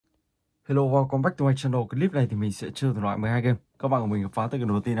Hello, welcome back to my channel. Clip này thì mình sẽ chơi thể loại 12 game. Các bạn của mình phá tới cái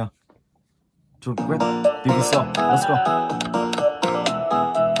đầu tiên nào. Chuột quét TV show. Let's go.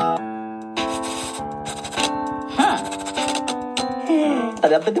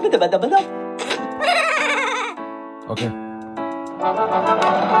 Ok.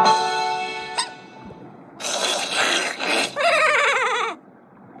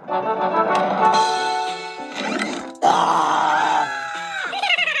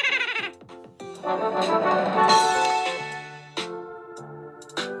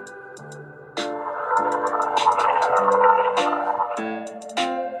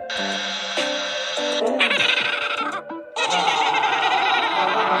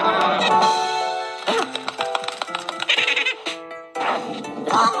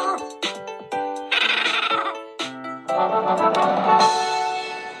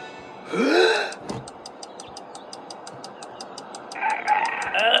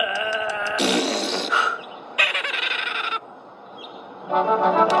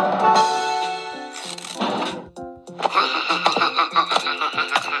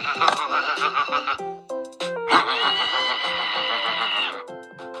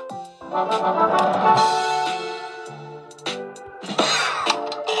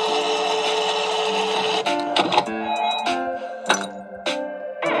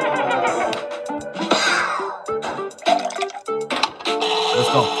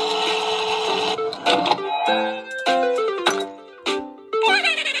 Let's go.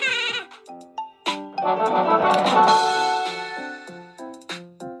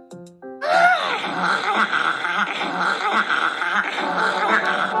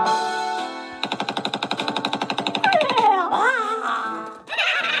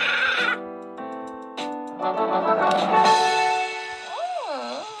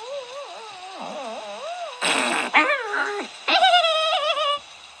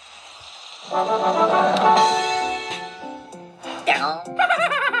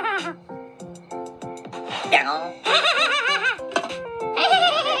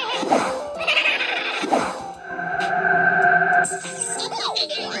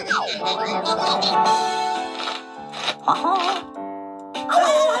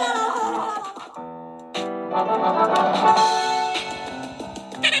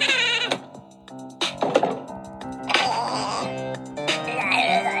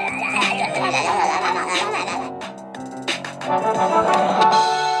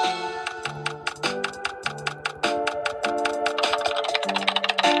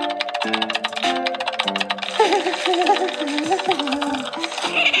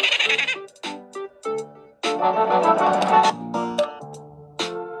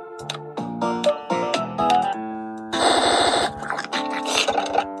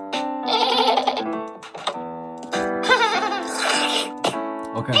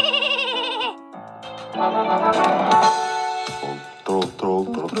 Okay.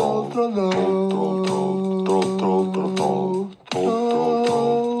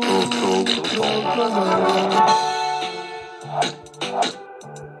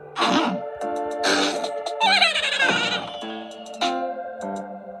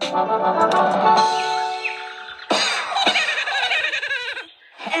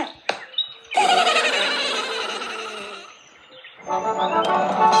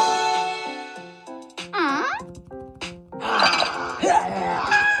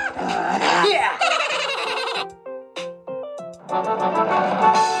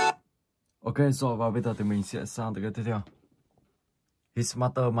 Ok rồi, và bây giờ thì mình sẽ sang tới cái tiếp theo.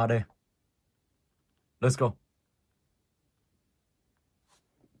 Hitmaster Made. Let's go.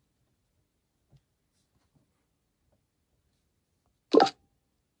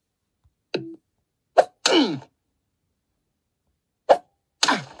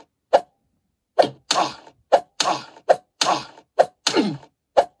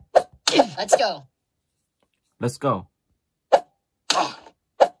 Let's go. Let's go.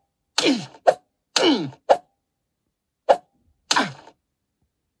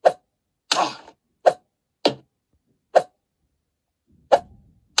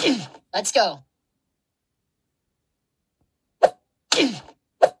 Let's go.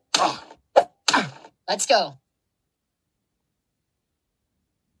 Let's go.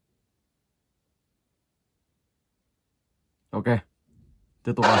 Ok.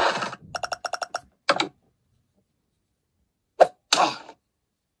 Tiếp tục nào.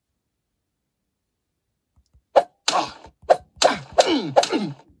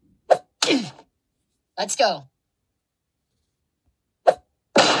 Let's go.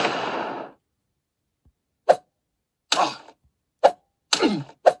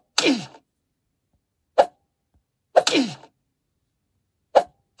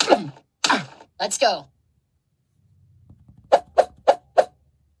 Let's go.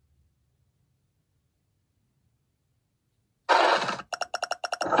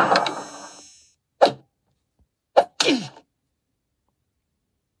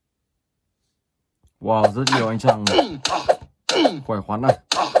 Wow, rất nhiều anh chàng khỏe khoắn này.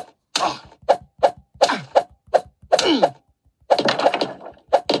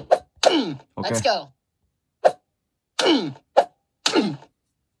 Ok. Let's go.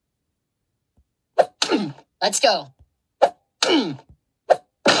 Let's go.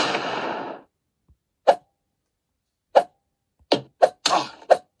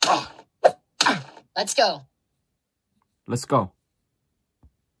 Let's go. Let's go.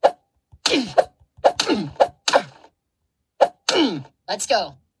 Let's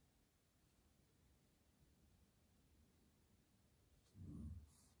go.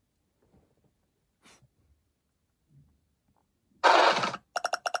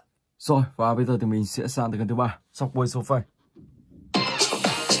 Rồi, và bây giờ thì mình sẽ sang tới gần thứ 3, Subway Surfer.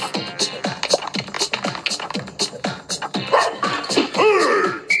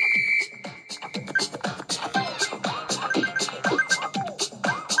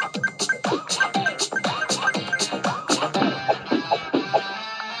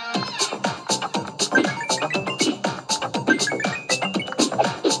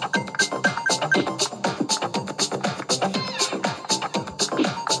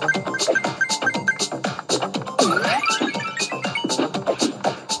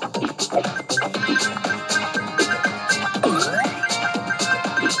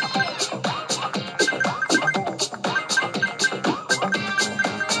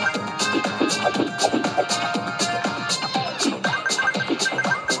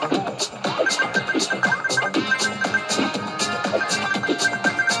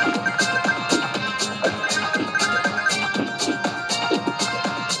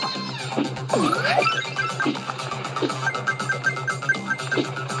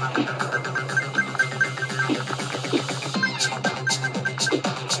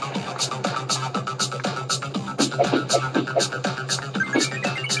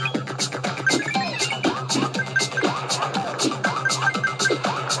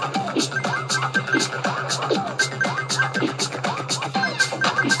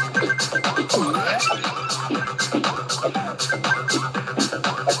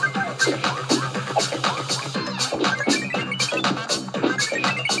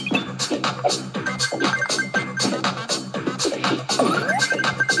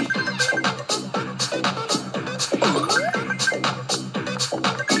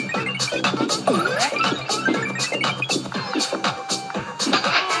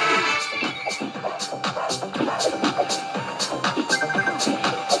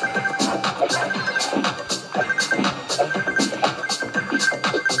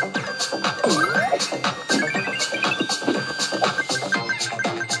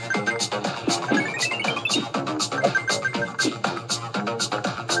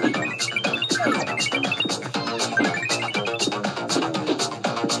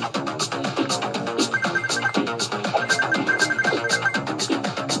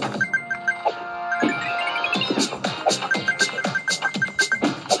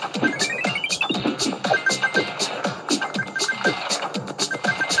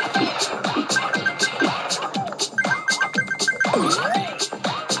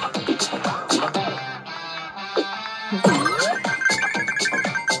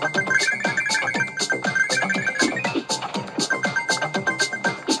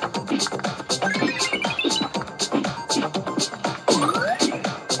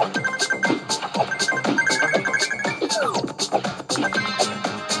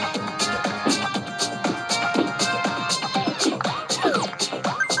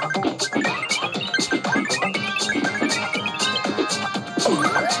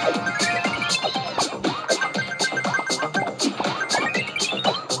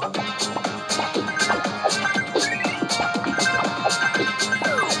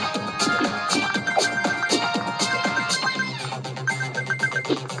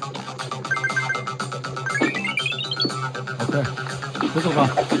 Ok, tiếp tục nào.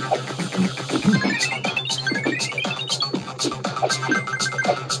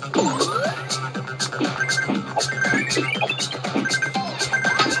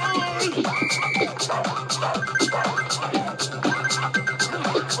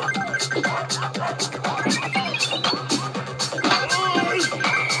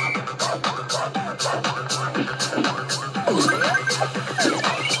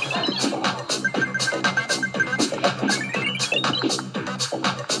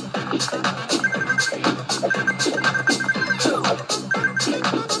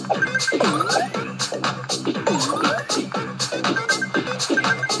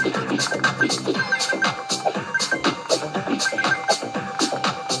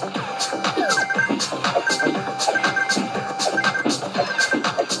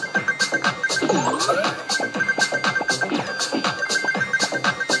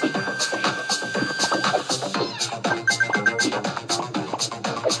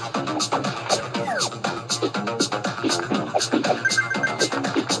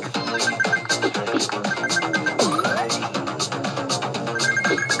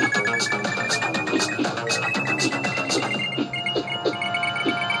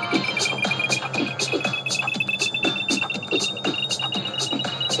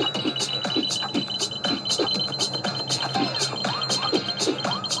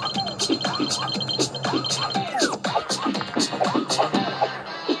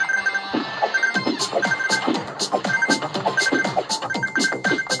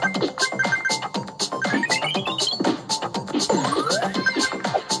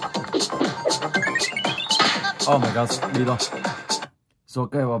 Oh my god, đi rồi. Rồi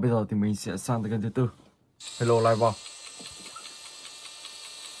ok, và bây giờ thì mình sẽ sang tới kênh thứ tư. Hello live vào.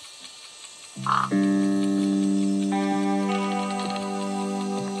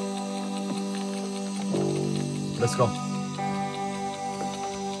 Let's go.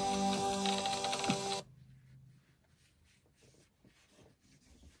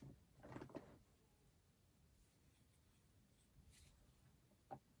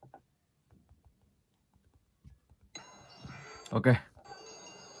 Ok.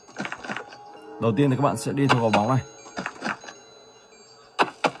 Đầu tiên thì các bạn sẽ đi theo quả bóng này.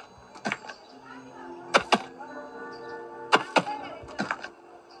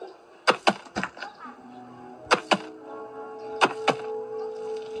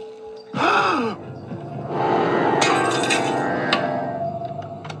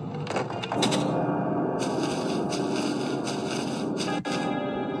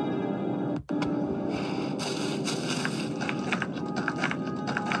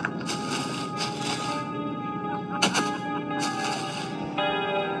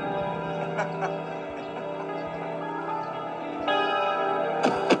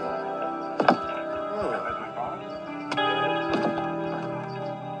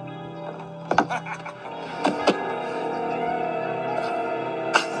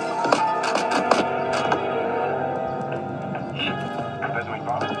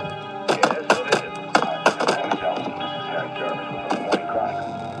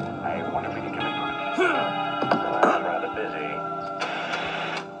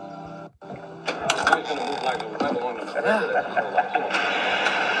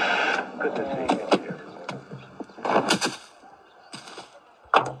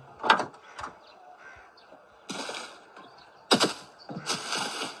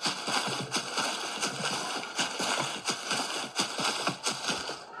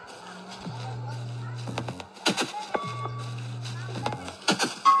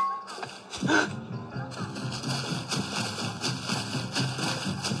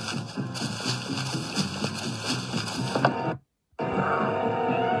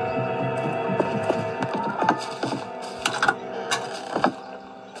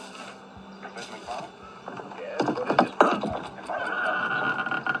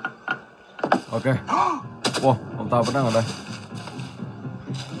 Ok. Wow, ông ta vẫn đang ở đây.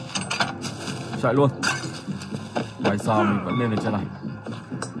 Chạy luôn. Tại sao mình vẫn lên được trên này?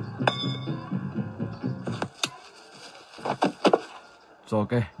 Rồi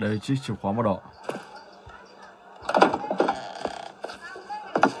ok, đây chiếc chìa khóa màu đỏ.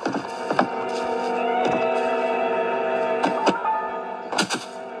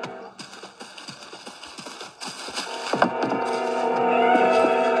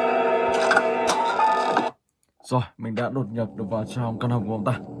 Rồi, mình đã đột nhập được vào trong căn hầm của ông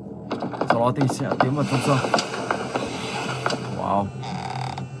ta. Sau đó thì sẽ tiến vào trong sân. Wow.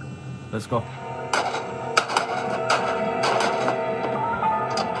 Let's go.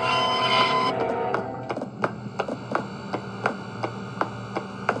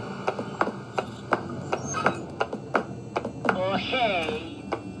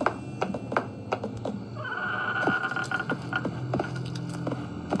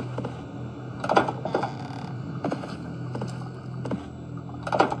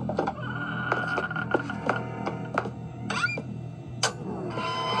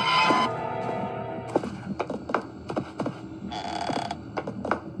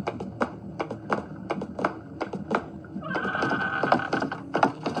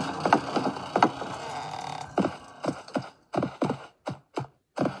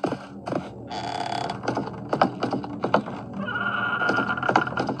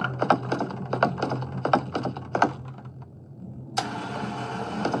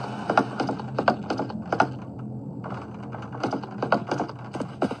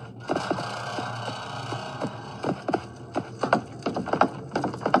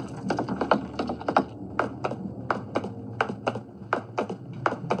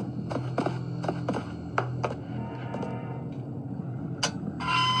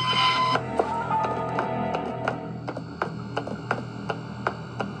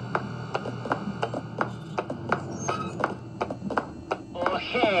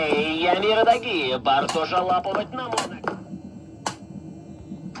 Миры такие, бар тоже лапывать нам можно.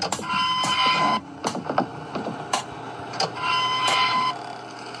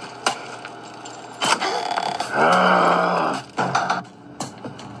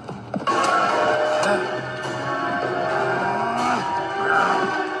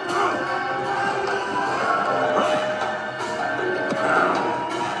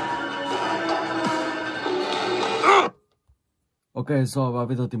 Ok, rồi và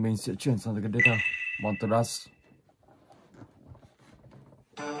bây giờ thì mình sẽ chuyển sang cái tiếp theo, Monteras.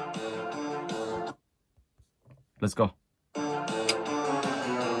 Let's go.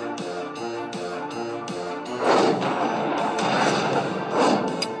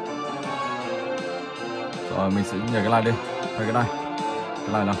 Rồi mình sẽ nhảy cái này đi, thay cái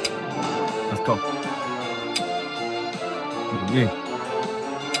này nào. Let's go. Đúng gì?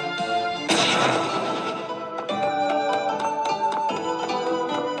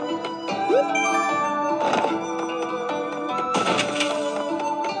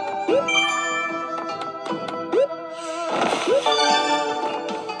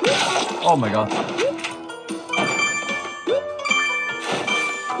 Oh my god.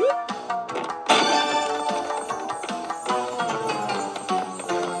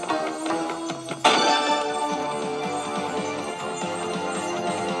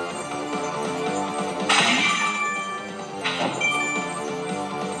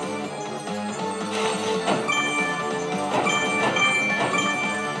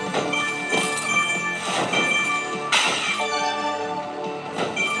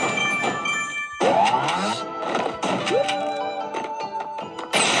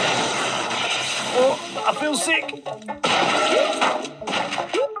 I feel sick.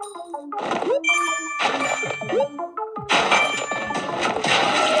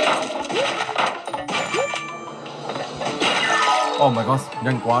 Oh my god,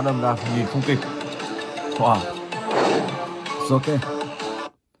 nhanh quá đâm ra, nhìn không kịp. Wow. Rồi ok.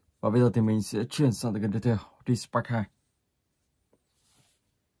 Và bây giờ thì mình sẽ chuyển sang cái tiếp theo, đi Spark 2.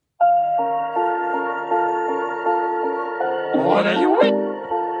 What are you with?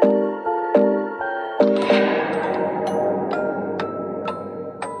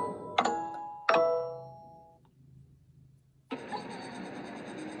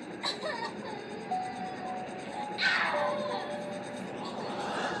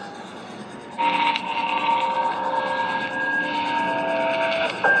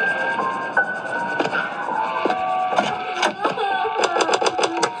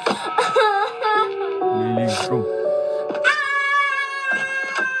 Lily Room.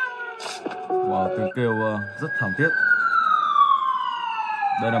 Wow, tiếng kêu rất thảm thiết.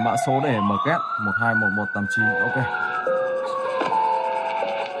 Đây là mã số để mở két 121189. Ok.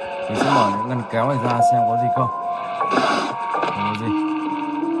 Mình sẽ mở những ngăn kéo này ra xem có gì không. Không có gì.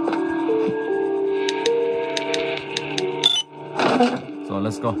 Rồi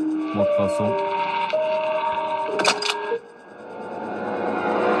let's go. Một khẩu súng.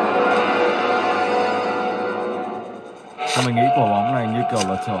 Theo mình nghĩ quả bóng này như kiểu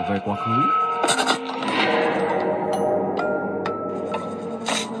là trở về quá khứ.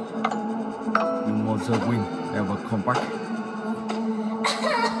 Monster Win ever compact.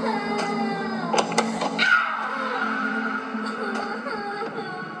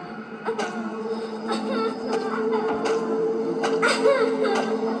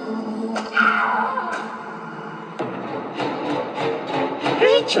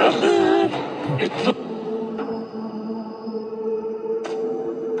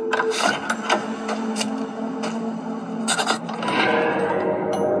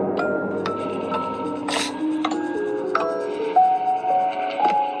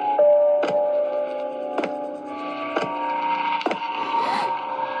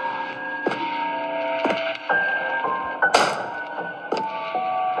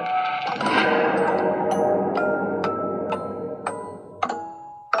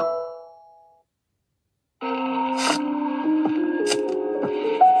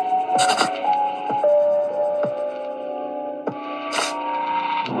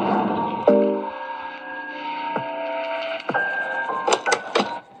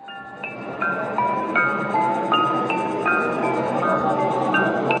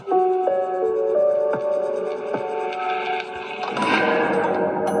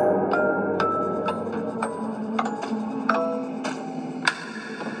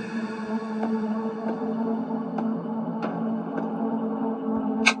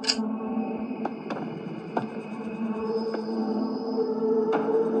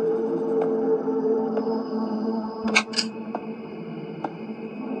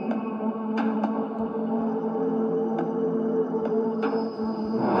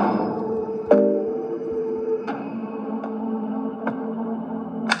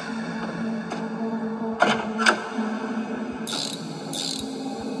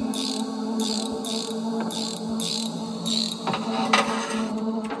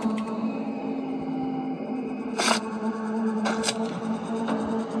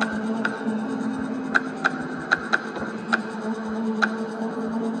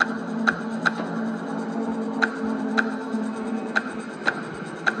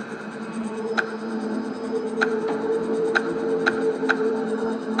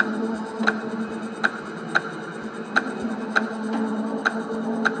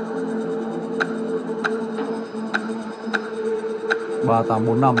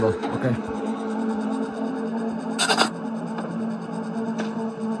 3845 rồi. Ok.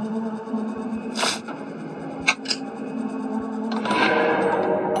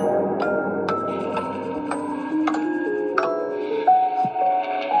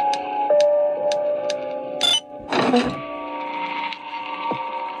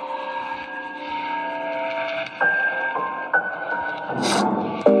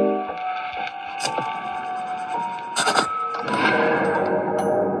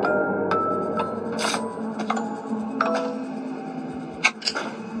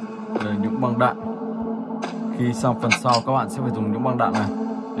 Đây, những băng đạn. Khi sang phần sau các bạn sẽ phải dùng những băng đạn này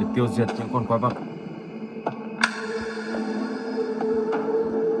để tiêu diệt những con quái vật.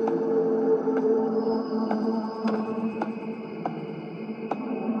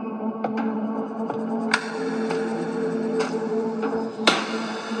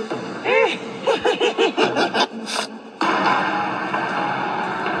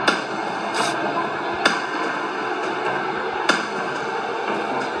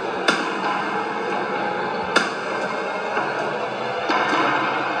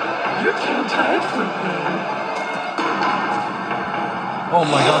 You can't hide from me. Oh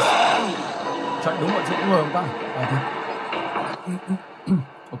my god. Chạy đúng vào chỗ người không ta?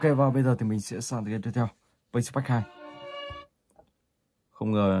 Ok, và bây giờ thì mình sẽ sang cái tiếp theo. Payback 2.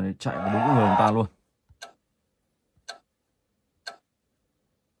 Không ngờ chạy vào đúng người ông ta luôn.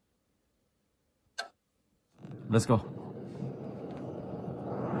 Let's go.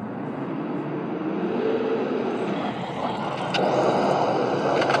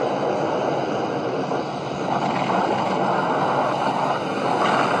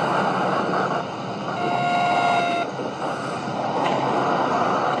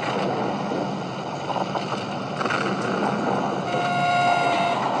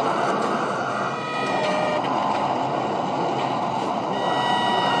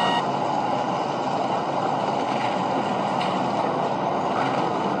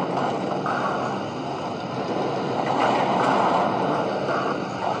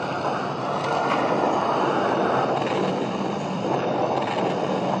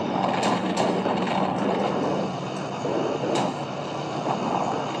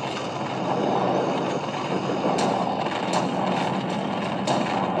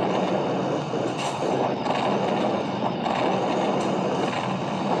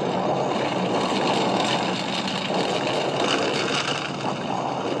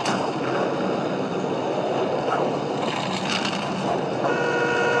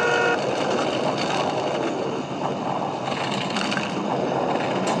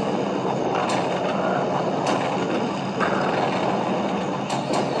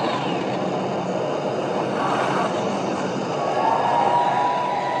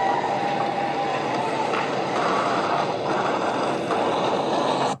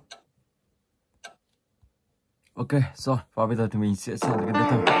 Ok, rồi, và bây giờ thì mình sẽ sang cái tiếp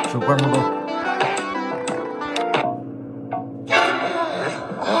theo. Số quét mô.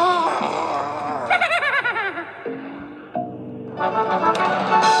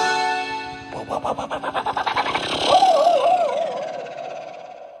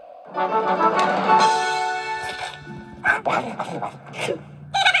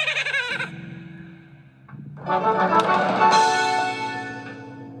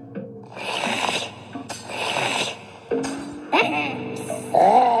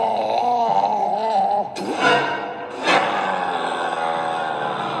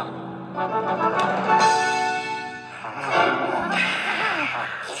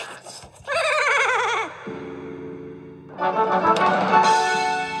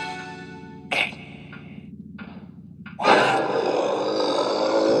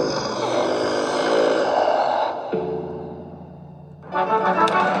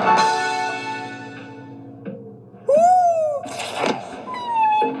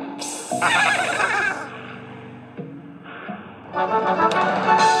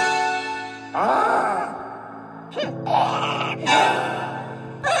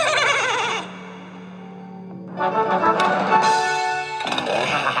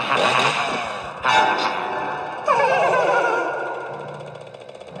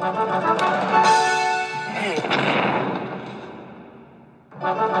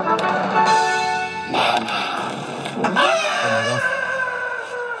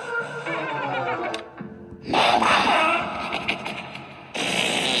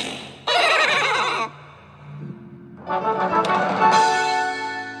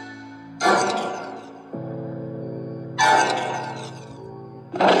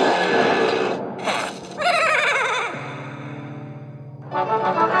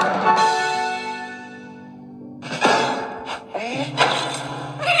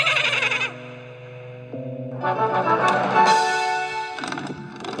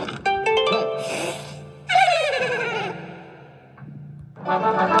 So,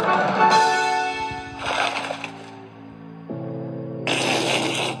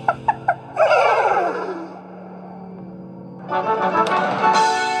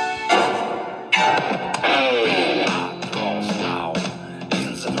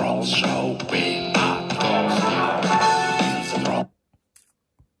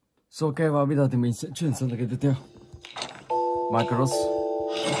 ok, và bây giờ thì mình sẽ chuyển sang cái tiếp theo. Micros.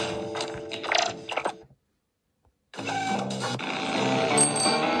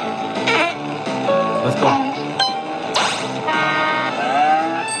 Let's go.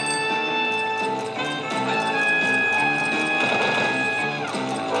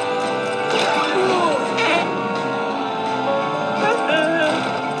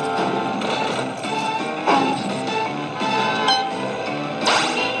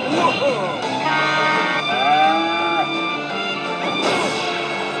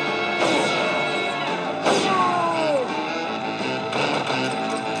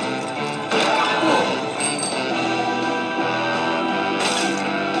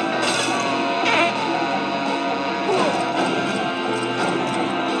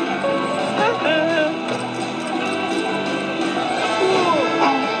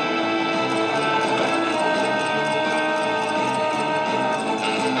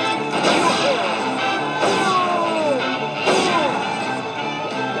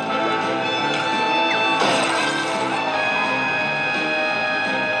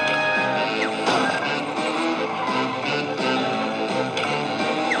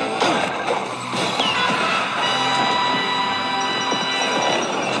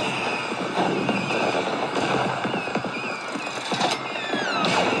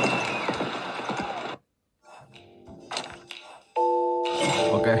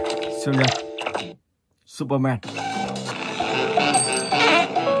 Ok, siêu nhân Superman.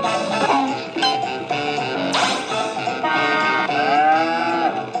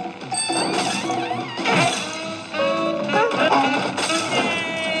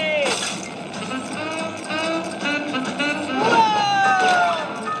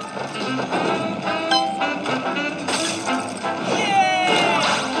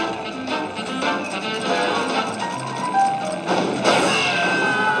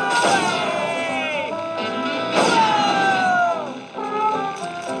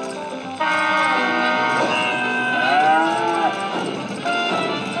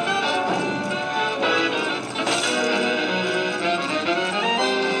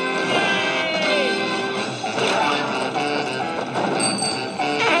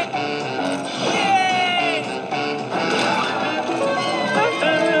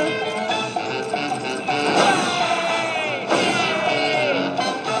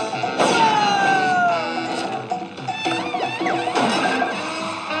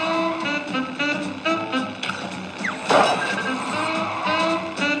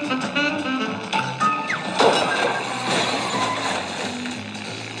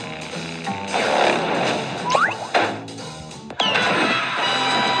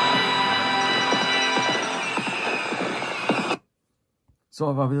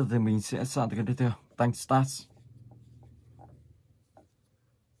 Rồi và bây giờ thì mình sẽ sang tới cái tiếp theo, Tank Stars.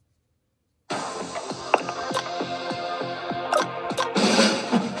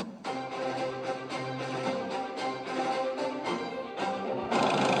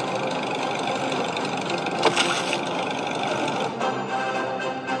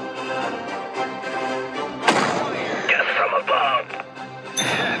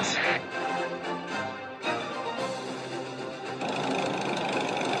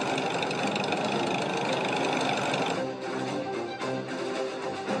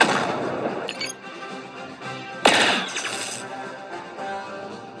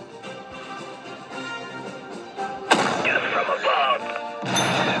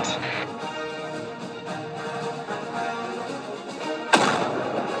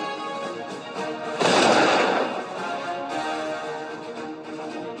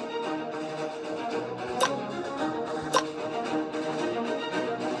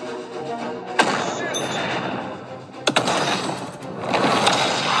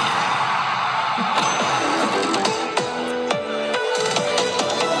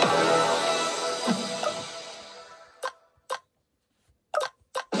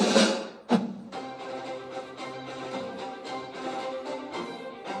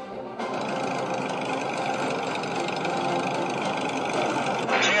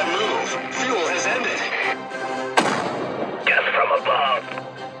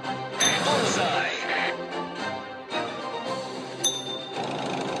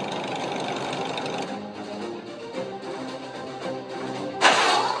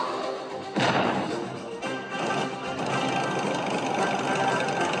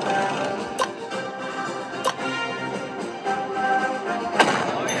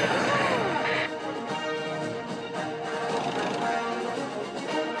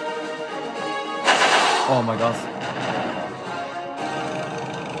 Oh my god.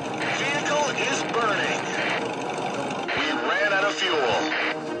 Vehicle is burning. We ran out of fuel.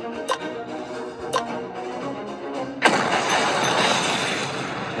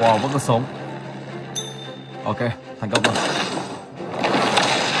 Wow, vẫn còn sống. Ok, thành công rồi.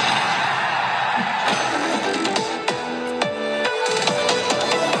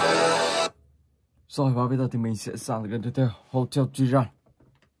 Rồi và bây giờ thì mình sẽ sang gần tiếp theo, Hotel Tiran.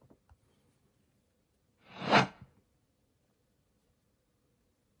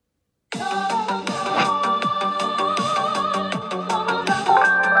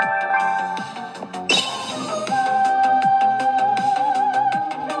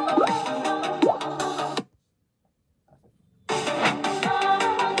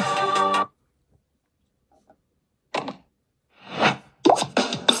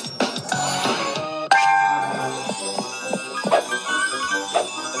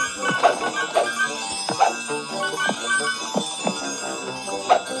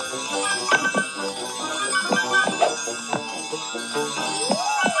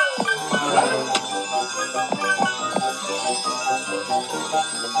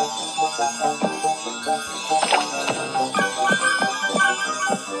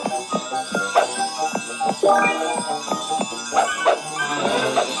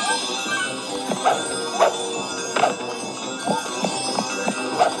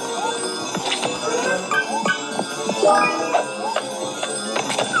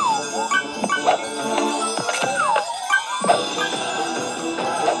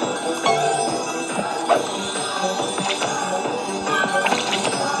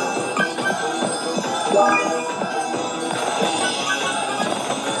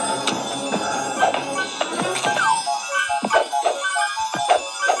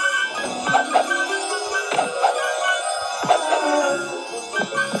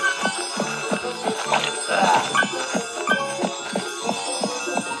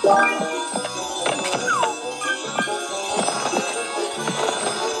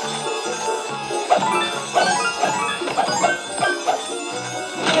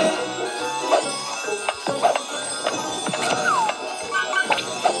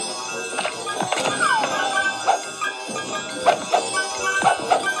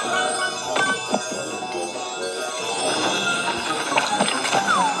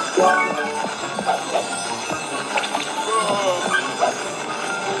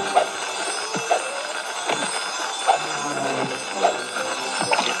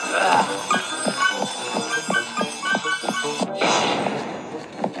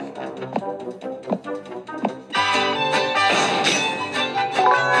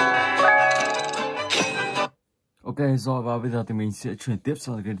 Ok, rồi và bây giờ thì mình sẽ chuyển tiếp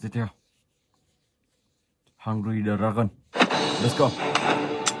sang game tiếp theo, Hungry Dragon. Let's go.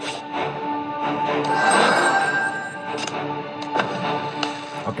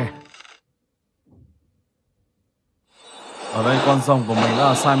 Ok. Ở đây con rồng của mình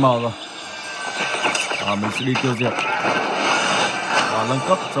đã sai màu rồi. Và mình sẽ đi tiêu diệt và nâng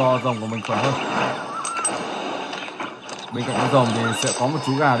cấp cho rồng của mình khỏe hơn. Bên cạnh con rồng thì sẽ có một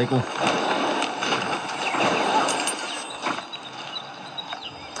chú gà đi cùng.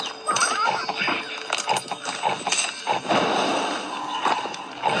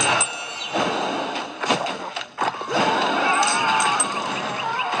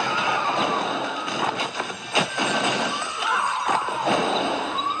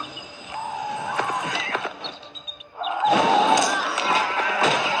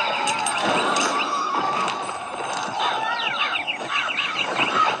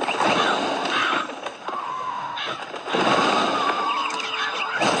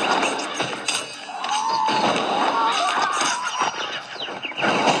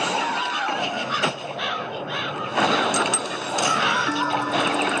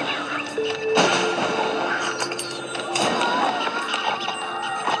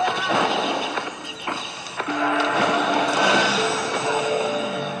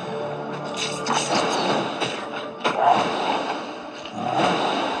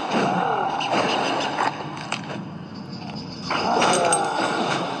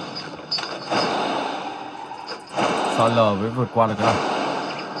 Sao L mới vượt qua được cái này?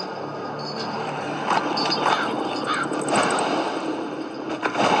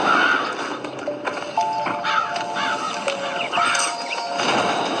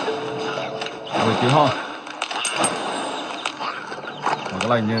 Người tí ho. Cái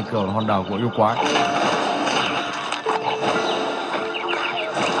này như kiểu là hòn đảo của yêu quái.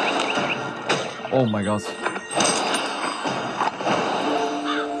 Oh my god.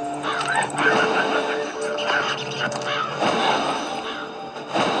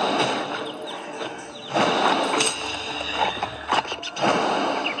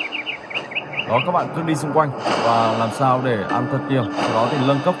 Đó, các bạn cứ đi xung quanh và làm sao để ăn thật nhiều, sau đó thì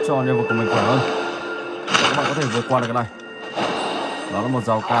nâng cấp cho nhân vật của mình khỏe hơn. Và các bạn có thể vượt qua được cái này. Đó là một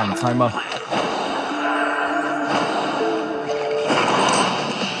rào cản timer.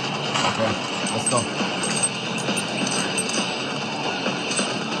 Ok, let's go.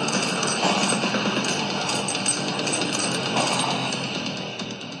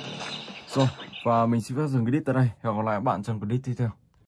 Rồi, và mình xin phép dừng clip tại đây. Hẹn gặp lại các bạn trong clip tiếp theo.